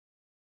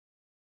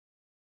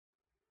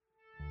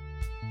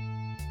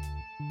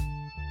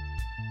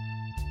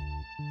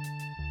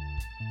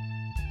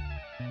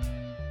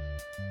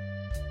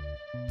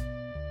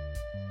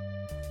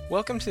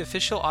Welcome to the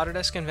official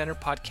Autodesk Inventor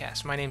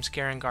podcast. My name is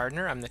Garen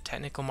Gardner. I'm the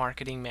Technical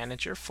Marketing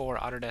Manager for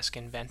Autodesk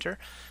Inventor.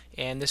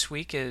 And this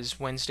week is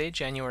Wednesday,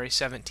 January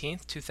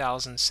 17th,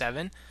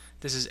 2007.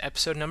 This is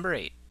episode number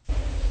 8.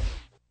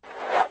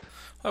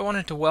 I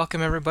wanted to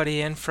welcome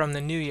everybody in from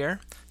the new year.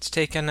 It's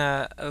taken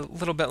a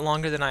little bit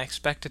longer than I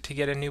expected to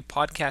get a new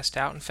podcast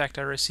out. In fact,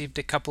 I received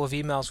a couple of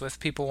emails with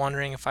people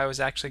wondering if I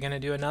was actually going to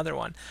do another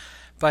one.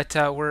 But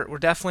we're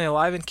definitely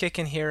alive and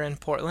kicking here in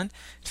Portland.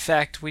 In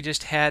fact, we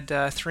just had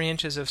 3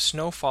 inches of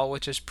snowfall,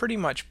 which has pretty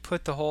much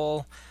put the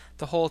whole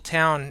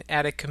town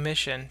at a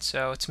commission.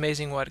 So it's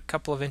amazing what a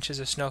couple of inches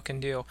of snow can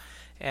do.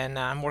 And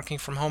I'm working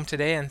from home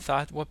today and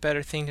thought, what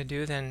better thing to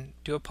do than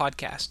do a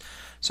podcast?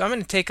 So I'm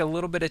going to take a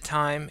little bit of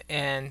time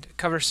and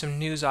cover some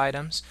news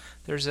items.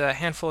 There's a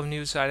handful of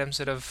news items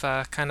that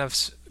have kind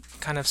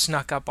of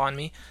snuck up on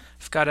me.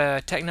 I've got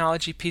a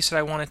technology piece that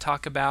I want to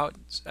talk about,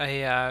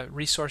 a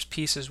resource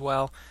piece as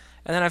well,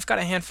 and then I've got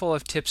a handful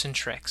of tips and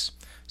tricks.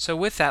 So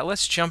with that,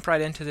 let's jump right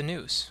into the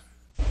news.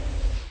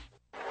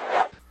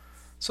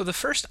 So the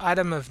first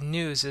item of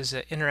news is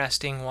an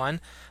interesting one.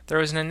 There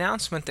was an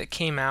announcement that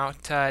came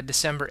out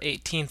December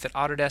 18th that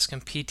Autodesk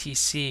and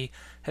PTC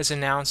has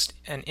announced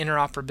an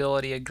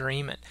interoperability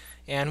agreement.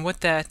 And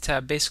what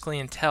that basically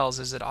entails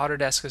is that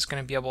Autodesk is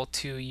going to be able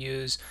to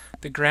use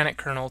the Granite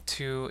kernel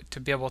to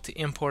be able to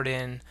import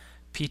in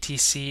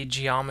PTC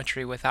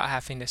geometry without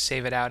having to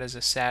save it out as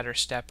a SAT or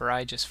STEP or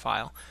IGES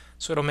file.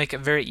 So it'll make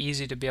it very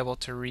easy to be able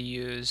to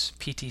reuse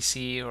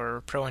PTC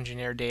or Pro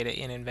Engineer data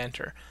in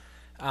Inventor.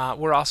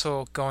 We're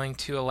also going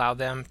to allow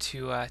them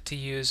to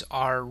use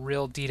our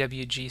real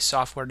DWG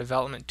software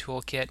development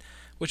toolkit,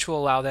 which will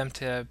allow them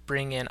to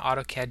bring in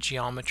AutoCAD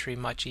geometry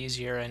much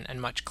easier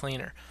and much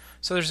cleaner.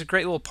 So there's a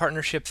great little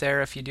partnership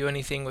there. If you do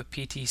anything with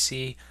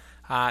PTC,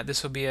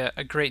 this will be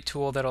a great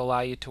tool that will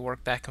allow you to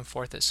work back and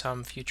forth at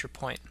some future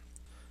point.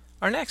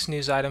 Our next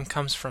news item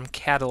comes from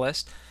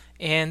Catalyst,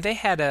 and they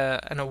had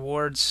an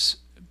awards,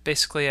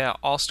 basically an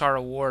all-star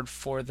award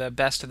for the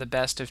best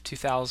of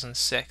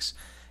 2006.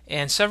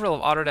 And several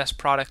of Autodesk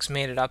products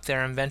made it up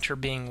there, Inventor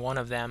being one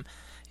of them.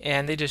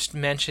 And they just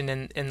mentioned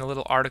in the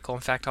little article,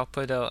 in fact I'll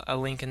put a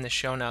link in the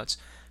show notes,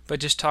 but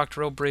just talked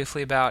real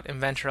briefly about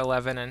Inventor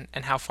 11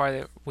 and how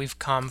far we've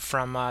come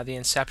from the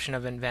inception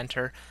of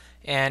Inventor,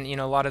 and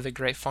a lot of the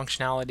great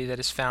functionality that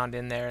is found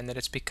in there, and that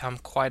it's become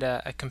quite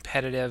a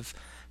competitive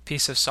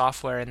piece of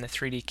software in the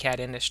 3D CAD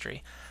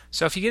industry.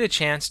 So if you get a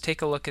chance,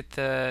 take a look at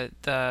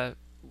the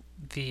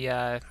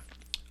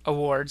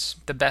awards,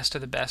 the best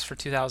of the best for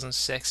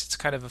 2006. It's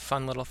kind of a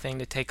fun little thing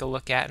to take a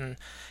look at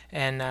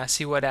and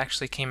see what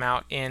actually came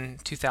out in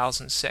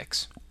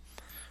 2006.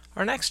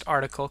 Our next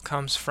article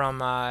comes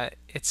from,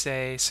 it's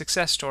a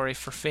success story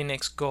for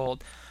Phoenix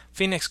Gold.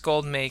 Phoenix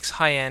Gold makes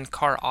high-end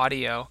car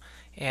audio,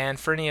 and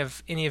for any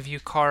of you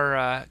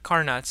car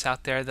nuts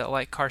out there that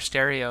like car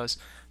stereos,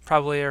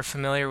 probably are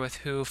familiar with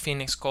who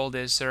Phoenix Gold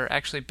is. They're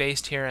actually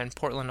based here in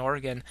Portland,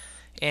 Oregon,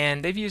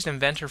 and they've used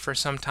Inventor for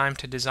some time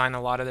to design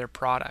a lot of their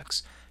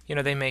products.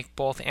 They make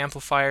both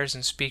amplifiers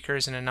and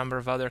speakers and a number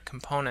of other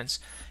components.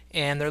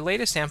 And their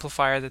latest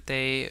amplifier that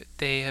they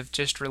have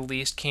just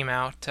released came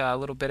out a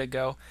little bit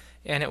ago,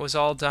 and it was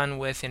all done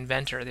with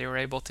Inventor. They were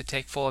able to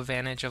take full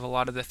advantage of a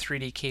lot of the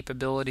 3D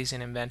capabilities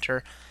in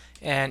Inventor,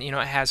 and it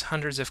has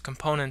hundreds of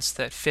components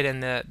that fit in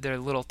their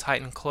little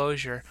tight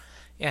enclosure,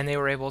 and they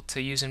were able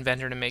to use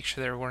Inventor to make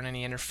sure there weren't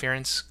any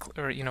interference,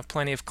 or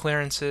plenty of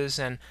clearances,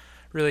 and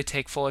really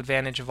take full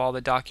advantage of all the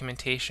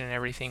documentation and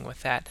everything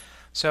with that.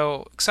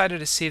 So excited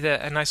to see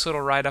a nice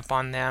little write-up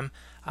on them.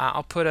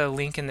 I'll put a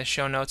link in the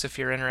show notes if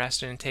you're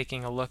interested in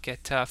taking a look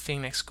at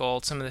Phoenix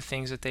Gold, some of the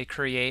things that they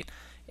create,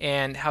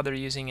 and how they're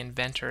using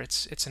Inventor.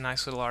 It's a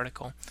nice little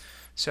article.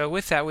 So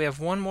with that, we have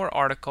one more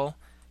article,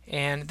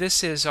 and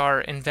this is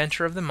our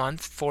Inventor of the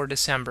Month for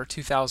December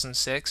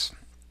 2006.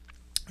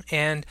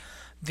 And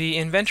the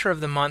Inventor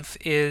of the Month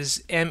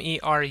is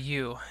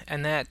MERU,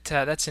 and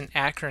that's an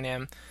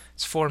acronym.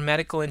 It's for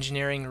Medical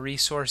Engineering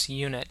Resource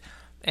Unit.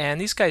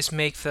 And these guys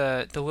make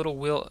the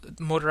little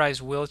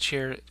motorized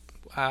wheelchairs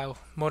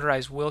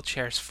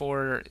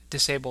for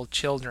disabled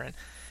children.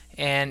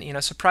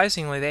 And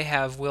surprisingly, they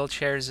have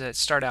wheelchairs that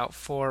start out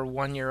for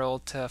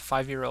 1-year-old to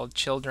 5-year-old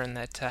children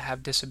that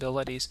have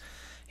disabilities.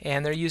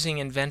 And they're using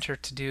Inventor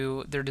to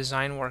do their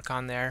design work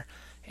on there.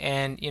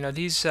 And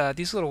these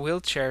little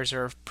wheelchairs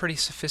are pretty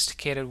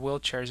sophisticated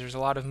wheelchairs. There's a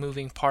lot of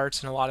moving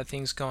parts and a lot of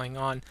things going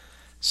on.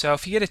 So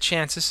if you get a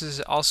chance, this is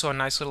also a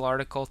nice little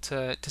article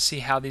to see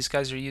how these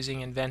guys are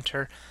using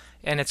Inventor,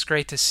 and it's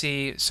great to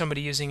see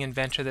somebody using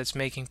Inventor that's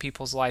making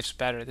people's lives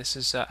better. This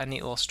is a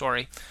neat little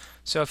story.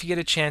 So if you get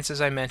a chance,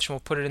 as I mentioned,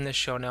 we'll put it in the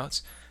show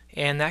notes,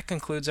 and that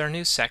concludes our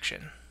news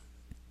section.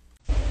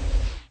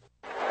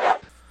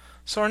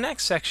 So our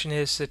next section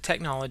is the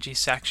technology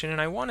section,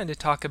 and I wanted to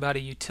talk about a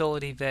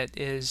utility that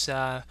is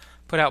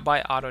put out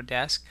by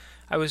Autodesk.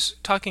 I was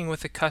talking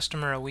with a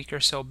customer a week or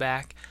so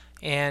back,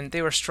 and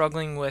they were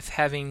struggling with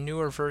having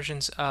newer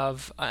versions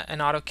of an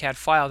AutoCAD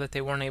file that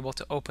they weren't able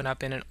to open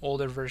up in an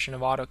older version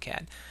of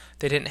AutoCAD.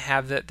 They didn't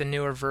have the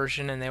newer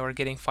version, and they were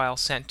getting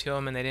files sent to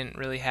them, and they didn't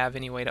really have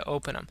any way to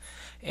open them.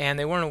 And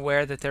they weren't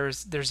aware that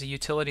there's a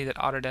utility that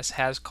Autodesk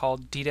has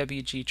called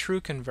DWG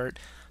TrueConvert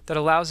that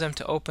allows them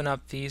to open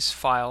up these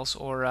files,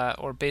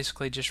 or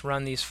basically just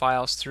run these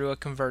files through a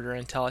converter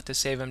and tell it to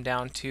save them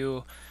down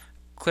to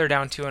clear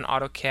down to an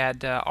AutoCAD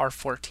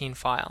R14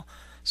 file.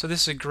 So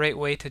this is a great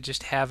way to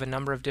just have a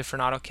number of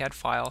different AutoCAD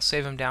files,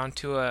 save them down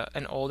to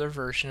an older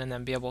version, and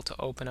then be able to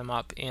open them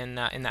up in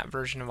that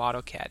version of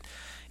AutoCAD.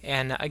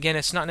 And again,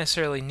 it's not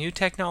necessarily new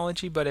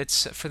technology, but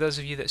it's for those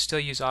of you that still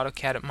use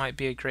AutoCAD, it might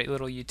be a great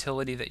little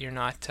utility that you're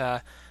not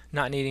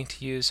needing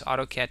to use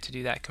AutoCAD to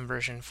do that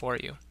conversion for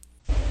you.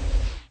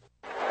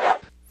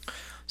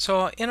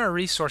 So in our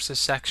resources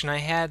section, I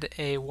had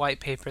a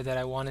white paper that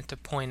I wanted to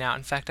point out.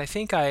 In fact, I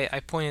think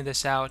I pointed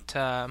this out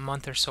a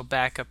month or so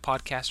back, a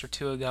podcast or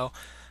two ago.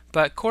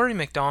 But Corey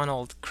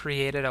McDonald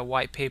created a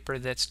white paper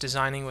that's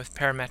designing with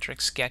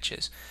parametric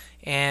sketches.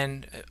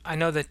 And I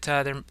know that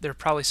there are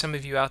probably some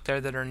of you out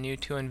there that are new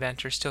to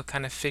Inventor, still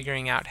kind of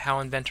figuring out how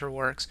Inventor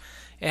works.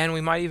 And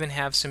we might even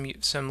have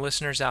some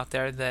listeners out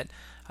there that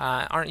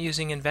aren't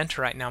using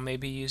Inventor right now,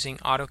 maybe using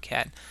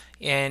AutoCAD.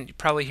 And you're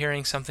probably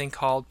hearing something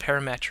called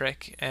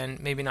parametric and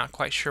maybe not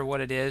quite sure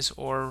what it is,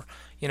 or,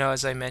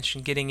 as I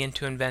mentioned, getting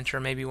into Inventor,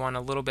 maybe want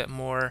a little bit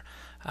more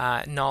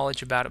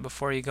knowledge about it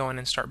before you go in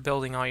and start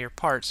building all your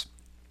parts.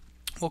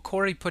 Well,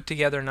 Corey put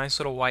together a nice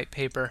little white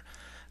paper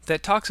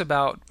that talks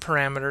about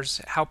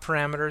parameters, how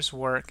parameters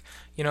work.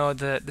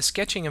 The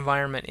sketching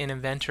environment in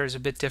Inventor is a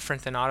bit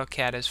different than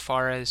AutoCAD as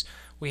far as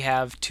we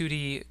have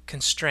 2D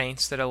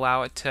constraints that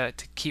allow it to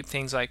keep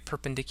things like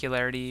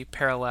perpendicularity,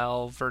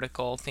 parallel,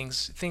 vertical,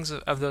 things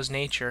of those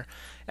nature,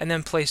 and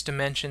then place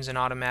dimensions and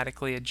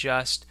automatically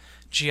adjust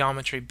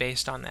geometry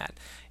based on that.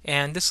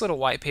 And this little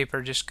white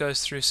paper just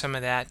goes through some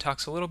of that,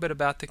 talks a little bit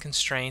about the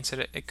constraints,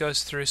 it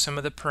goes through some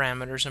of the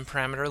parameters and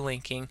parameter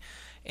linking,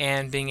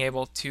 and being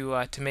able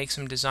to make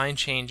some design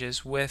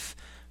changes with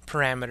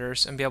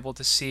parameters and be able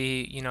to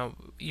see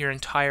your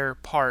entire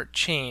part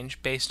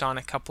change based on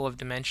a couple of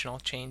dimensional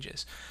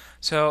changes.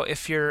 So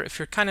if you're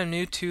kind of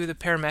new to the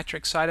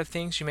parametric side of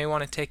things, you may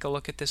want to take a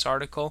look at this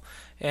article.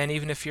 And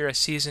even if you're a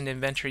seasoned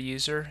Inventor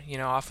user,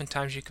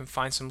 oftentimes you can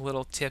find some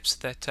little tips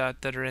that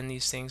are in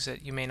these things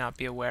that you may not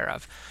be aware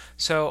of.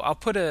 So I'll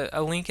put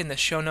a link in the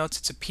show notes.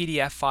 It's a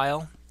PDF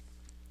file.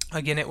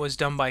 Again, it was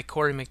done by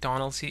Corey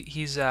McDonald.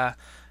 He's an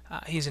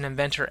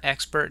Inventor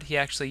expert. He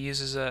actually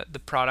uses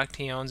the product.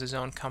 He owns his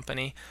own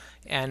company,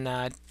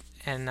 and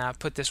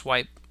put this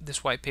white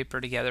paper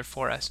together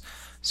for us.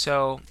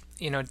 So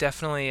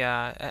definitely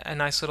a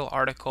nice little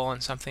article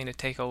and something to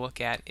take a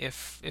look at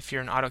if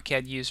you're an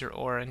AutoCAD user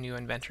or a new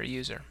Inventor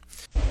user.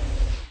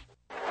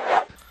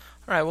 All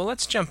right, well,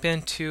 let's jump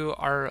into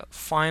our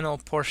final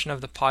portion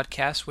of the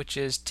podcast, which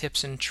is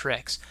tips and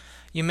tricks.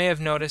 You may have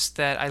noticed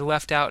that I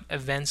left out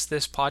events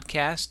this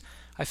podcast.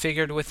 I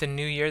figured with the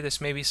new year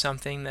this may be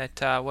something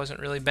that wasn't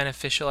really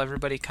beneficial,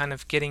 everybody kind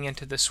of getting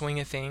into the swing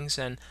of things,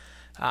 and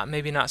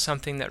maybe not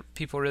something that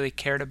people really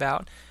cared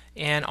about.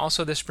 And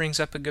also this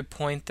brings up a good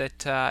point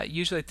that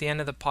usually at the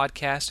end of the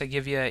podcast I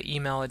give you an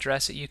email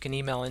address that you can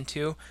email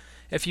into.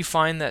 If you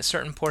find that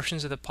certain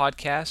portions of the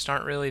podcast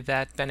aren't really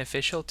that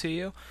beneficial to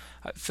you,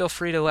 feel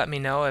free to let me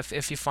know.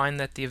 If you find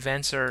that the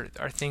events are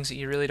things that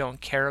you really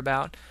don't care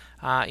about,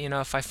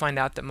 if I find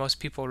out that most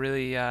people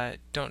really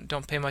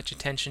don't pay much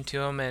attention to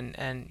them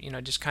and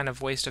just kind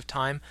of waste of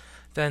time,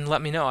 then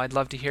let me know. I'd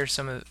love to hear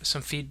some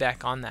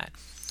feedback on that.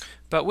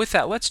 But with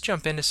that, let's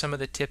jump into some of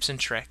the tips and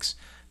tricks.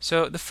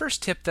 So the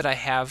first tip that I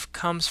have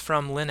comes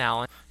from Lynn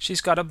Allen.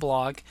 She's got a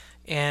blog,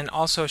 and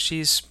also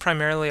she's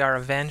primarily our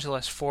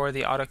evangelist for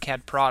the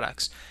AutoCAD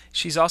products.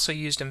 She's also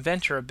used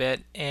Inventor a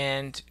bit,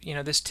 and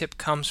this tip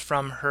comes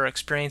from her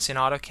experience in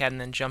AutoCAD and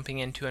then jumping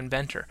into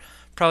Inventor.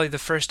 Probably the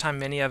first time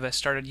many of us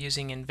started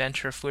using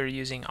Inventor, if we were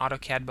using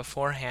AutoCAD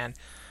beforehand,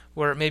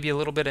 were maybe a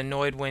little bit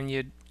annoyed when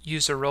you'd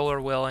use a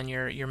roller wheel and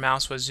your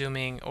mouse was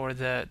zooming, or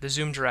the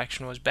zoom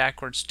direction was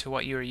backwards to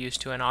what you were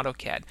used to in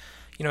AutoCAD.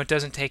 It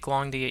doesn't take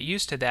long to get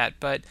used to that,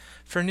 but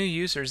for new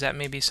users that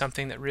may be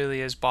something that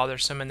really is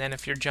bothersome. And then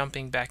if you're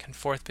jumping back and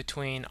forth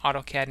between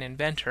AutoCAD and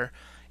Inventor,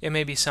 it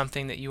may be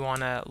something that you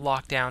want to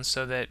lock down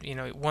so that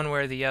one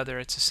way or the other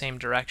it's the same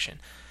direction.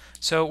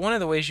 So one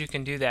of the ways you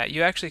can do that,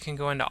 you actually can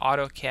go into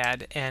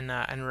AutoCAD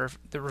and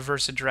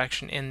reverse the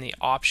direction in the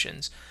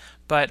options.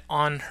 But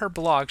on her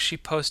blog, she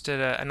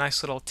posted a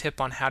nice little tip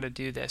on how to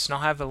do this, and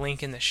I'll have a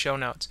link in the show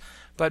notes.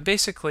 But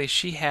basically,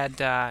 she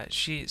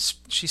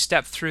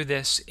stepped through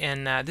this,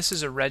 and this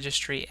is a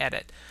registry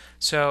edit.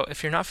 So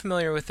if you're not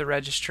familiar with the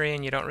registry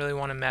and you don't really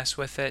want to mess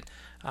with it,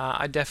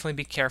 I'd definitely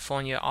be careful,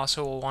 and you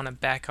also will want to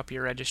back up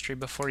your registry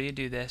before you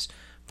do this.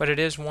 But it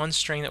is one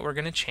string that we're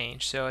going to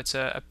change, so it's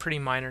a pretty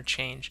minor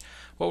change.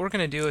 What we're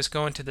going to do is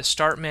go into the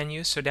Start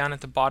menu, so down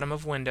at the bottom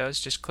of Windows,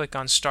 just click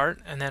on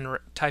Start, and then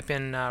type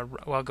in,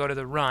 go to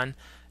the Run,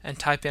 and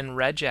type in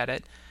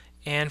regedit.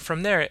 And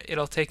from there,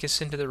 it'll take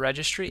us into the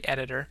registry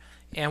editor.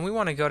 and we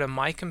want to go to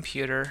My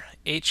Computer,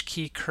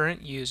 HKey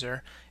Current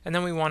User, and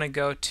then we want to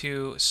go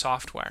to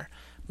Software.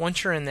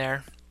 Once you're in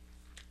there,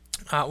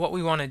 what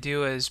we want to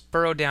do is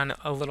burrow down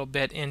a little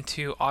bit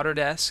into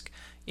Autodesk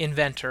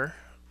Inventor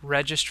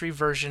Registry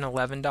version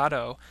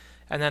 11.0,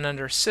 and then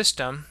under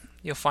System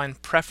you'll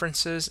find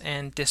Preferences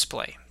and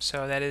Display.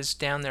 So that is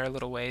down there a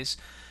little ways.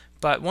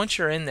 But once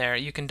you're in there,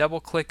 you can double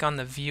click on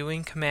the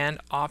Viewing Command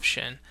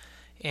option,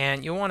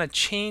 and you'll want to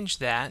change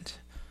that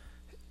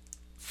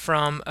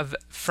from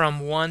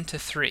 1 to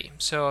 3.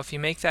 So if you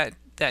make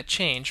that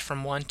change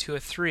from 1 to a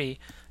 3,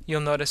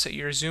 you'll notice that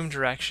your zoom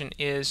direction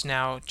is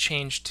now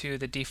changed to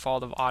the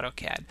default of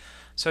AutoCAD.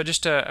 So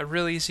just a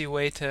real easy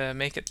way to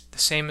make it the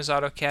same as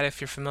AutoCAD if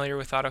you're familiar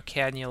with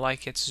AutoCAD and you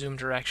like its zoom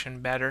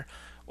direction better,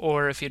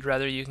 or if you'd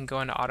rather, you can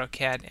go into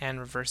AutoCAD and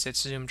reverse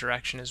its zoom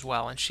direction as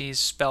well, and she's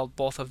spelled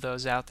both of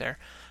those out there.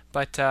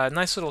 But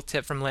nice little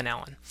tip from Lynn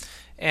Allen.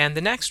 And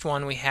the next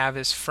one we have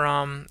is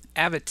from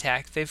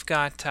Avitech. They've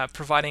got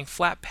providing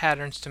flat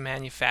patterns to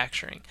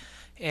manufacturing.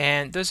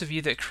 And those of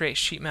you that create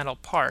sheet metal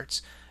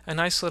parts, a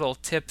nice little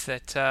tip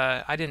that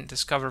I didn't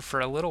discover for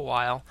a little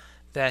while,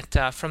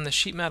 that from the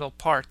sheet metal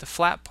part, the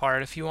flat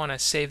part, if you want to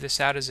save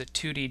this out as a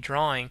 2D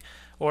drawing,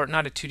 or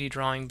not a 2D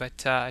drawing,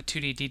 but a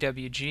 2D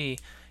DWG,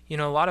 you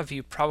know, a lot of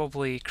you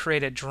probably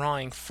create a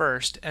drawing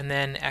first and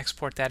then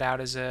export that out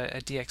as a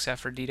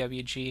DXF or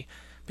DWG.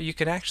 But you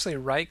can actually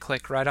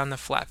right-click right on the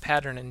flat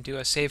pattern and do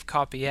a Save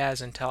Copy As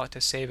and tell it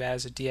to save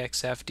as a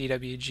DXF,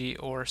 DWG,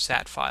 or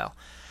SAT file.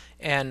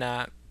 And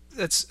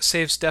that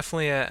saves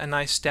definitely a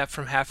nice step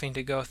from having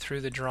to go through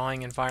the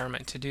drawing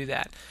environment to do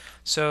that.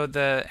 So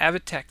the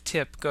Avitech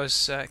tip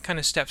goes kind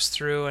of steps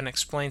through and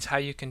explains how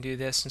you can do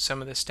this and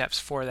some of the steps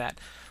for that.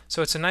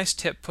 So it's a nice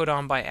tip put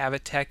on by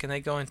Avitech, and they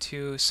go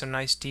into some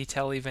nice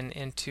detail even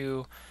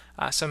into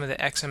some of the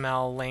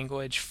XML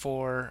language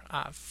for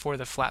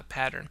the flat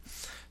pattern.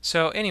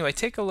 So anyway,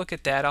 take a look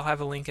at that. I'll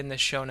have a link in the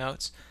show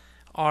notes.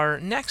 Our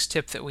next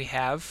tip that we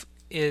have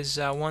is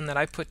one that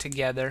I put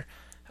together.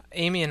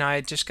 Amy and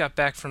I just got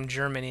back from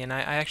Germany, and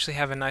I actually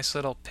have a nice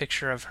little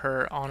picture of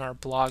her on our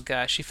blog.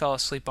 She fell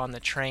asleep on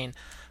the train,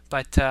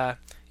 but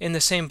in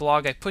the same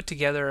blog I put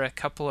together a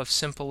couple of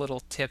simple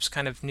little tips,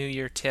 kind of New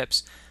Year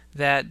tips,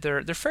 that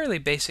they're fairly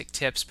basic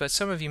tips, but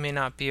some of you may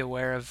not be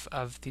aware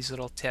of these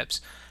little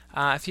tips.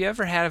 If you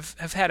ever have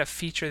had a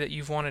feature that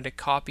you've wanted to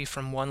copy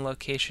from one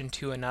location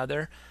to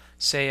another,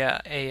 say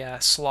a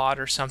slot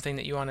or something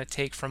that you want to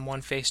take from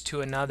one face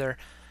to another,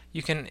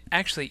 you can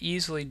actually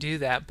easily do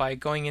that by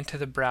going into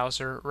the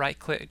browser,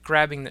 right-click,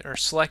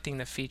 selecting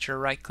the feature,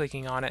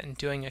 right-clicking on it, and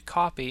doing a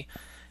copy,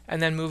 and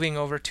then moving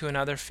over to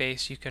another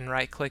face. You can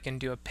right-click and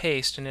do a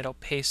paste, and it'll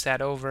paste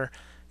that over,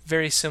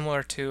 very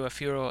similar to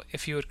if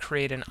you would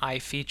create an I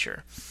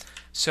feature.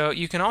 So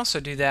you can also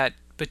do that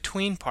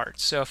between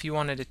parts. So if you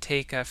wanted to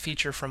take a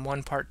feature from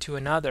one part to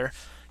another,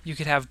 you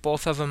could have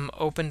both of them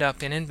opened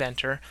up in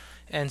Inventor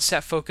and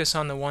set focus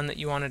on the one that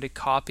you wanted to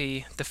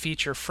copy the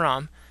feature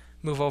from,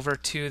 move over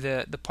to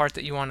the part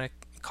that you want to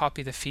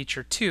copy the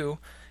feature to,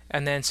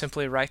 and then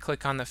simply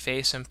right-click on the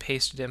face and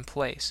paste it in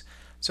place.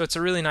 So it's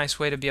a really nice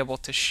way to be able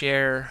to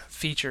share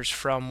features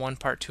from one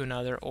part to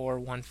another or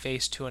one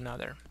face to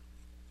another.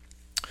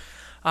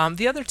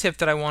 The other tip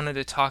that I wanted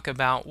to talk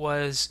about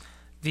was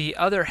the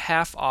other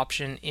half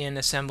option in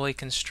assembly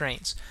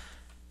constraints.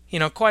 You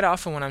know, quite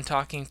often when I'm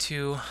talking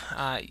to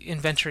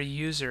Inventor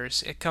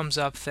users, it comes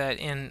up that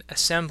in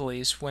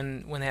assemblies,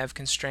 when they have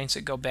constraints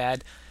that go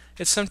bad,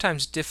 it's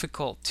sometimes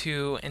difficult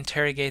to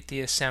interrogate the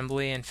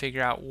assembly and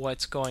figure out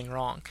what's going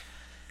wrong.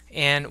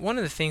 And one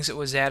of the things that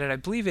was added, I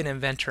believe in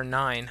Inventor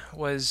 9,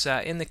 was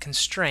in the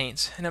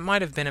constraints, and it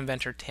might have been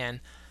Inventor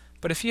 10,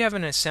 but if you have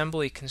an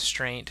assembly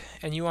constraint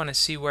and you want to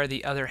see where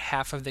the other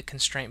half of the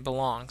constraint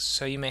belongs,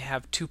 so you may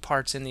have two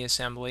parts in the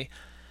assembly,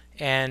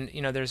 and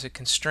you know there's a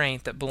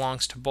constraint that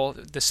belongs to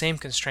both, the same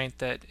constraint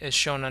that is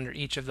shown under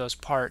each of those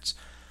parts,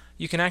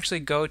 you can actually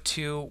go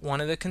to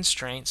one of the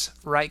constraints,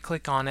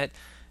 right-click on it,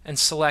 and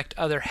select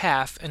other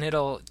half, and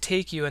it'll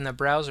take you in the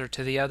browser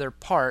to the other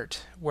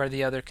part where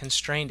the other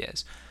constraint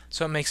is.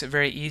 So it makes it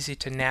very easy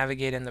to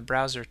navigate in the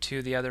browser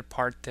to the other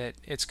part that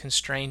it's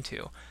constrained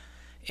to.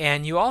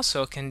 And you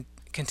also can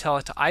tell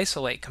it to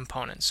isolate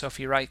components. So if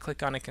you right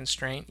click on a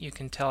constraint, you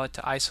can tell it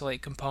to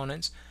isolate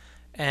components,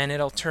 and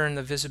it'll turn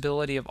the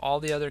visibility of all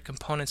the other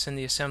components in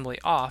the assembly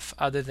off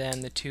other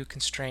than the two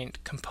constraint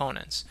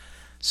components.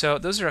 So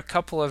those are a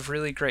couple of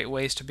really great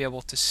ways to be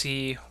able to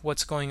see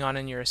what's going on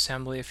in your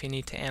assembly if you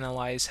need to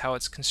analyze how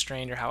it's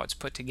constrained or how it's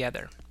put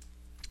together.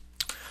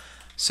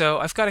 So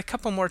I've got a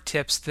couple more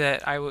tips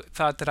that I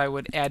thought that I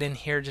would add in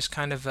here, just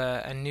kind of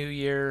a New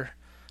Year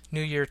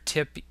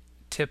tip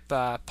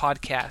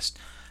podcast.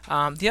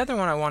 The other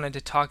one I wanted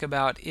to talk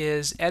about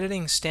is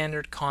editing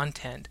standard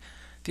content.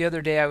 The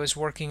other day I was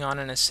working on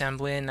an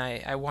assembly and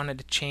I wanted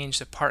to change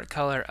the part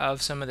color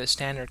of some of the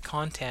standard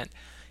content.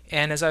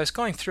 And as I was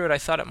going through it, I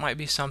thought it might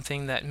be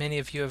something that many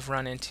of you have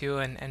run into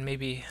and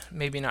maybe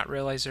not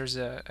realize there's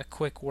a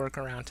quick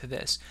workaround to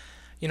this.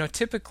 You know,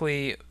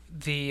 typically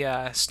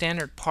the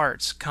standard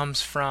parts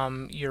comes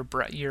from your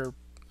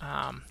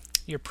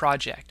your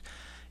project.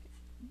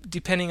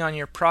 Depending on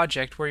your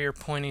project, where you're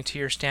pointing to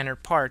your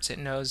standard parts, it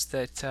knows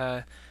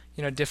that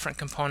different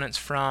components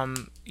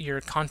from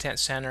your content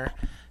center,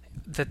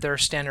 that they're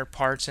standard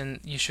parts and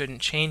you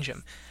shouldn't change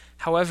them.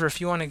 However, if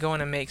you want to go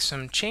in and make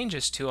some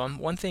changes to them,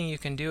 one thing you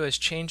can do is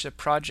change the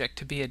project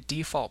to be a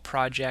default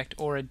project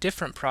or a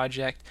different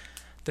project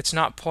that's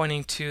not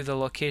pointing to the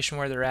location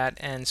where they're at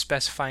and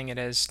specifying it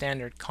as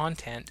standard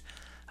content.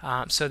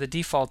 So the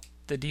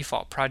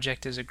default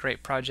project is a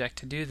great project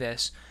to do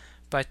this.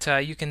 But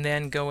you can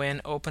then go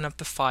in, open up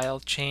the file,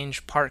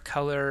 change part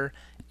color,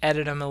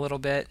 edit them a little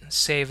bit,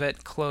 save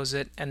it, close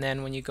it, and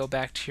then when you go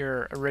back to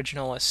your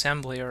original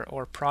assembly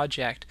or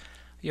project,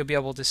 you'll be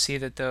able to see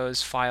that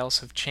those files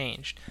have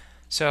changed.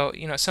 So,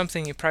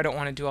 something you probably don't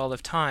want to do all the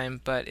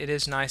time, but it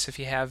is nice if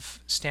you have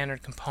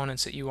standard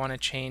components that you want to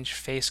change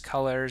face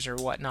colors or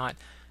whatnot.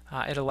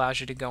 It allows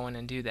you to go in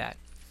and do that.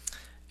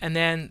 And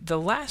then the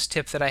last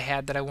tip that I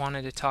had that I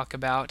wanted to talk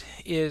about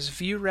is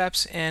view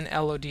reps and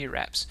LOD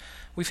reps.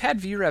 We've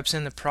had view reps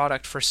in the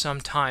product for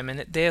some time, and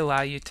they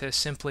allow you to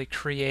simply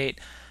create,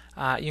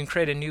 you can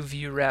create a new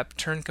view rep,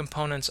 turn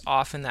components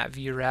off in that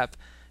view rep,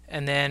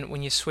 and then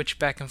when you switch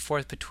back and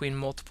forth between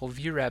multiple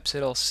view reps,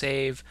 it'll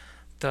save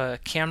the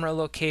camera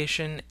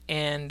location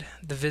and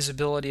the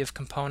visibility of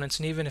components,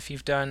 and even if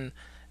you've done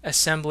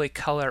assembly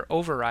color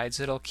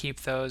overrides, it'll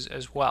keep those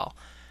as well.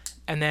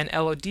 And then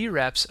LOD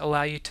reps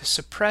allow you to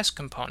suppress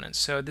components.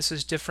 So this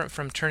is different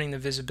from turning the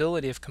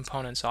visibility of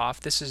components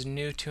off. This is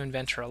new to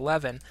Inventor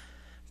 11.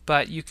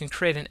 But you can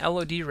create an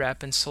LOD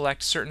rep and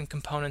select certain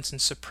components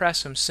and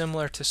suppress them,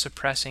 similar to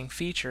suppressing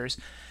features,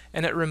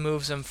 and it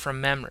removes them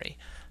from memory.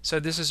 So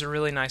this is a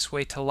really nice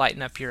way to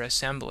lighten up your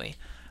assembly.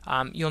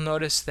 You'll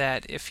notice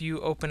that if you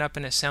open up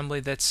an assembly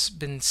that's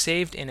been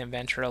saved in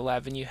Inventor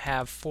 11, you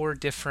have 4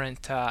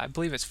 different, I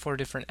believe it's 4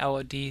 different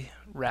LOD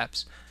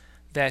reps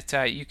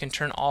that you can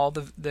turn all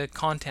the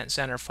content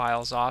center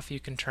files off, you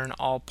can turn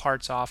all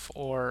parts off,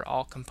 or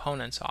all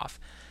components off.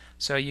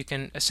 So you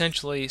can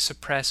essentially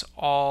suppress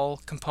all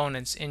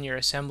components in your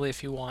assembly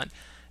if you want,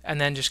 and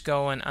then just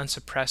go and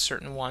unsuppress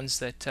certain ones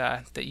that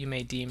you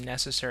may deem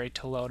necessary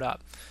to load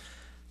up.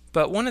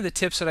 But one of the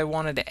tips that I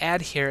wanted to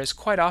add here is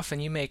quite often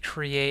you may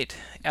create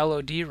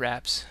LOD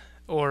reps,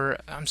 or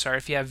I'm sorry,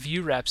 if you have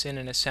view reps in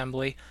an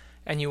assembly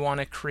and you want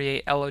to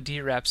create LOD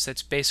reps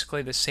that's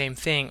basically the same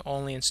thing,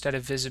 only instead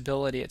of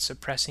visibility it's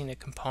suppressing the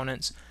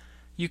components.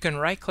 You can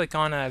right click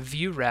on a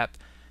view rep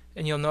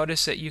and you'll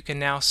notice that you can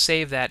now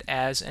save that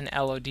as an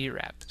LOD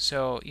rep.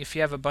 So if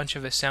you have a bunch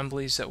of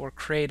assemblies that were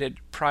created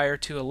prior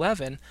to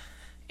 11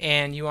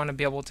 and you want to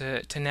be able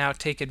to now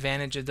take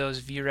advantage of those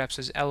view reps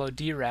as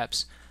LOD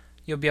reps,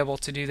 you'll be able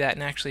to do that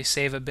and actually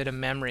save a bit of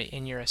memory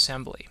in your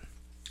assembly.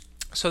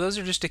 So those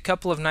are just a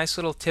couple of nice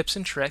little tips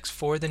and tricks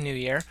for the new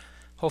year.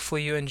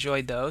 Hopefully you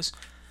enjoyed those.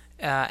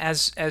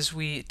 As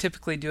we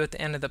typically do at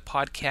the end of the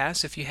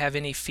podcast, if you have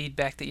any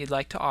feedback that you'd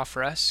like to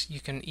offer us, you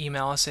can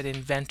email us at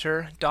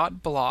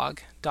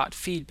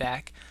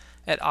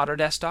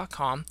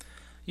inventor.blog.feedback@autodesk.com.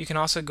 You can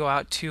also go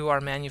out to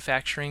our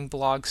manufacturing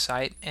blog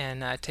site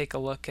and take a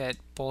look at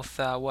both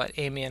what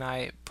Amy and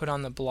I put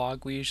on the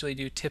blog. We usually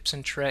do tips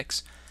and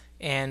tricks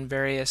and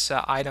various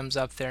items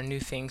up there, new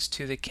things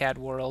to the CAD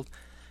world,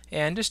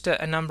 and just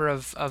a number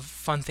of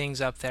fun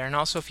things up there. And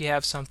also if you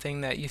have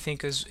something that you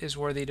think is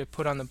worthy to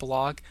put on the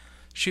blog,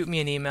 shoot me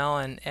an email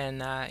and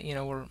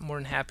we're more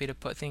than happy to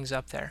put things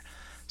up there.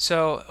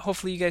 So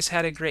hopefully you guys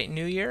had a great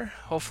new year.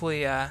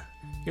 Hopefully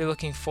you're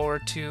looking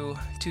forward to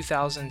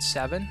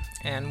 2007,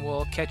 and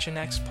we'll catch you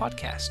next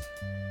podcast.